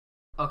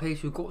Okay,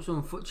 so we've got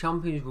some FUT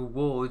Champions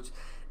rewards.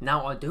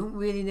 Now, I don't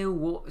really know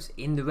what's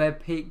in the red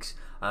picks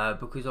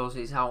because also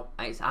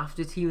it's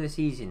after Team of the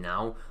Season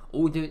now.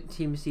 All the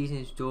Team of the Season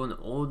is done.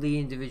 All the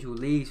individual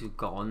leagues have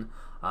gone.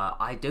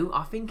 I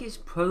think it's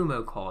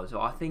promo cards,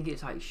 or I think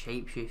it's like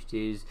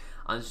shapeshifters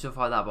and stuff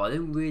like that. But I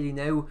don't really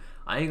know.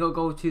 I ain't got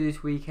goal 2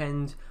 this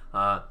weekend.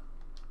 But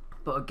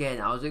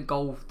again, I was at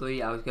goal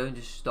 3. I was going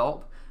to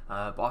stop.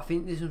 But I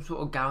think there's some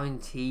sort of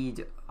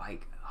guaranteed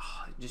like.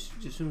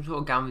 Just some sort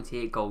of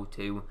guarantee at goal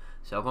 2,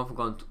 so I've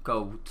gone for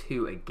goal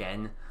 2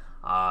 again.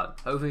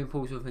 Hopefully we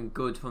pull something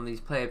good from these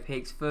player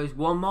picks. First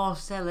one,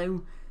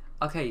 Marcelo.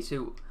 Okay,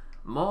 so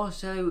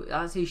Marcelo,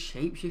 that's his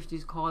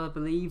shapeshifters card, I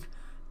believe.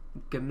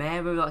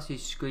 Gamero, that's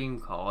his scream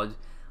card.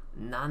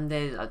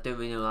 Nandez, I don't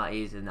really know what that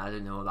is, and I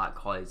don't know what that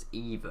card is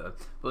either.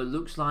 But it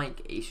looks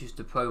like it's just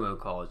the promo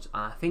cards,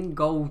 and I think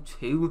goal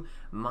 2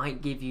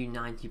 might give you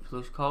 90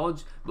 plus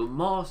cards. But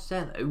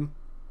Marcelo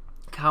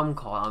cam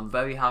card I'm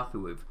very happy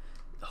with.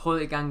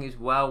 Hullet Gang as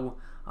well,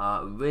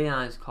 really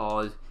nice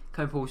card.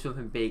 Can pull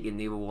something big in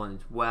the other one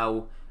as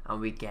well, and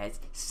we get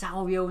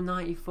Salvio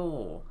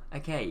 94.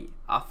 Okay,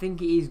 I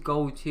think it is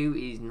goal 2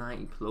 is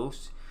 90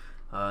 plus.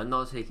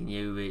 Not taking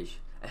Jovic.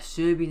 A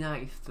Serbi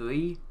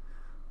 93.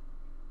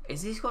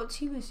 Is this got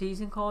Team of the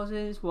Season cards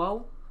in as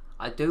well?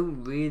 I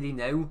don't really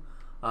know.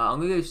 I'm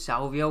gonna go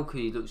Salvio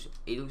because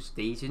he looks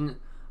decent.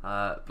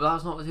 But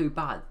that's not too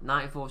bad.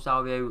 94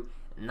 Salvio.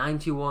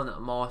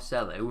 91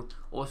 Marcelo.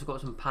 Also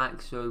got some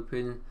packs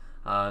open.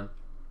 I'm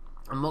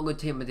not going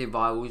to take my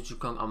rivals.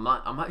 I'm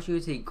actually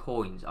going to take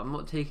coins. I'm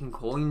not taking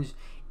coins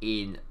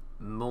in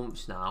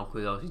months now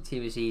because obviously Team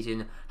of the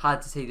Season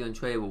had to take the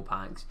untradeable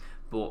packs,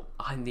 but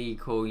I need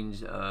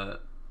coins. Yeah,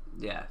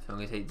 so I'm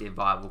going to take the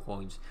rival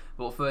coins.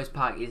 But first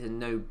pack is a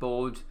no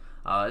board.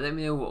 Let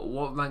me know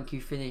what rank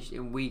you finished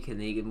in weekend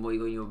league and what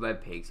you got in your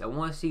red picks. I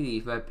want to see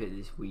these red picks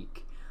this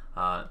week.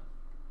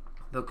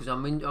 Because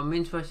I'm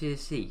interested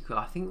to see. Cause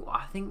I think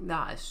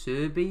that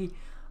Serbi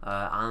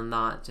and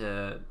that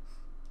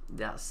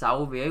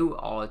Salvio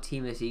are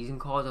Team of the Season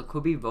cards. I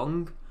could be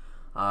wrong,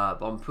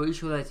 but I'm pretty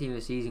sure they're Team of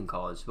the Season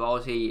cards. But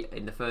obviously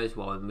in the first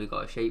one we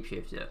got a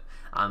shapeshifter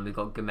and we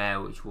got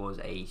Gamero, which was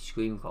a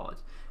scream card.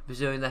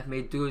 Brazilian left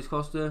mid Douglas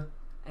Costa,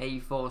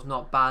 84 is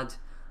not bad.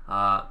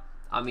 I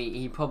mean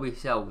he probably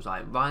sells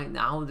like right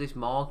now. This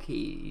market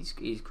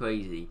is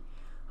crazy.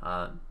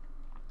 I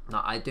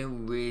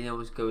don't really know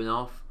what's going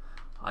off.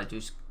 I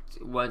just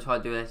when I try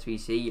to do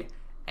SBC,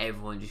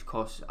 everyone just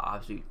costs an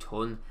absolute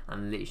ton,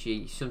 and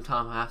literally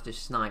sometimes I have to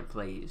snipe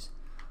players.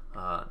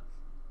 But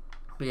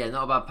yeah,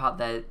 not a bad pack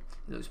there. It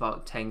looks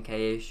about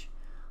 10k ish.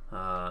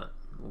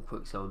 We'll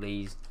quick sell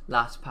these.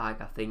 Last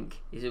pack I think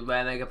is a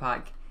rare mega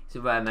pack. It's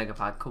a rare mega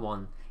pack. Come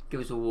on,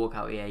 give us a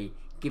walkout EA.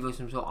 Give us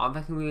some sort. I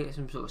reckon we get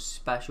some sort of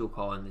special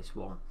card in this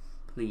one,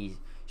 please.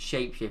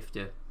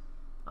 Shapeshifter.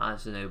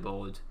 That's a no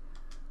board.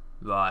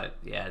 Right,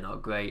 yeah,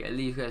 not great. At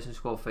least get some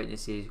squad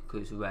fitnesses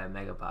because it's a rare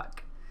mega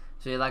pack.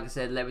 So yeah, like I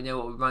said, let me know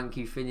what rank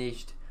you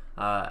finished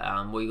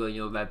and what you got in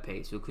your red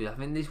picks, because I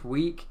think this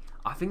week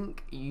I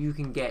think you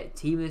can get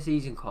Team of the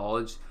Season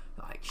cards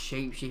like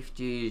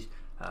shapeshifters,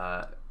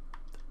 a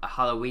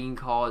Halloween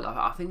card.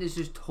 I think there's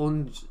just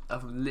tons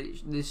of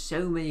there's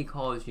so many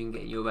cards you can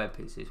get in your red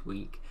picks this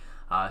week.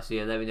 So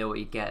yeah, let me know what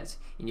you get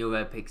in your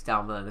red picks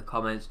down below in the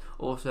comments.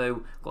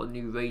 Also, got a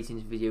new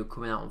ratings video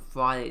coming out on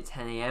Friday at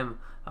 10 AM.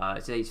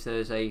 Today's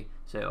Thursday,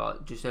 so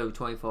just over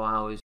 24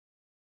 hours.